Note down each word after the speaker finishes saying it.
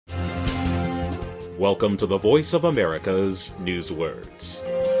Welcome to the Voice of America's Newswords.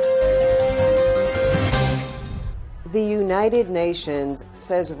 The United Nations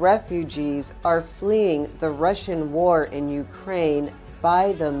says refugees are fleeing the Russian war in Ukraine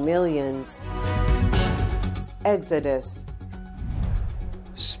by the millions. Exodus.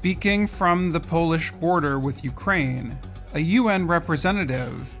 Speaking from the Polish border with Ukraine, a UN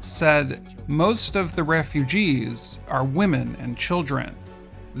representative said most of the refugees are women and children.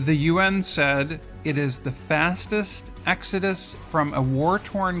 The UN said it is the fastest exodus from a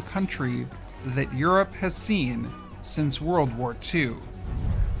war-torn country that Europe has seen since World War II.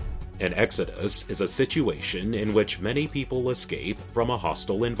 An exodus is a situation in which many people escape from a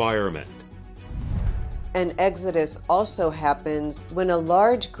hostile environment. An exodus also happens when a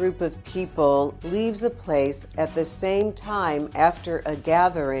large group of people leaves a place at the same time after a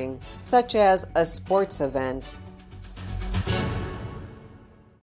gathering, such as a sports event.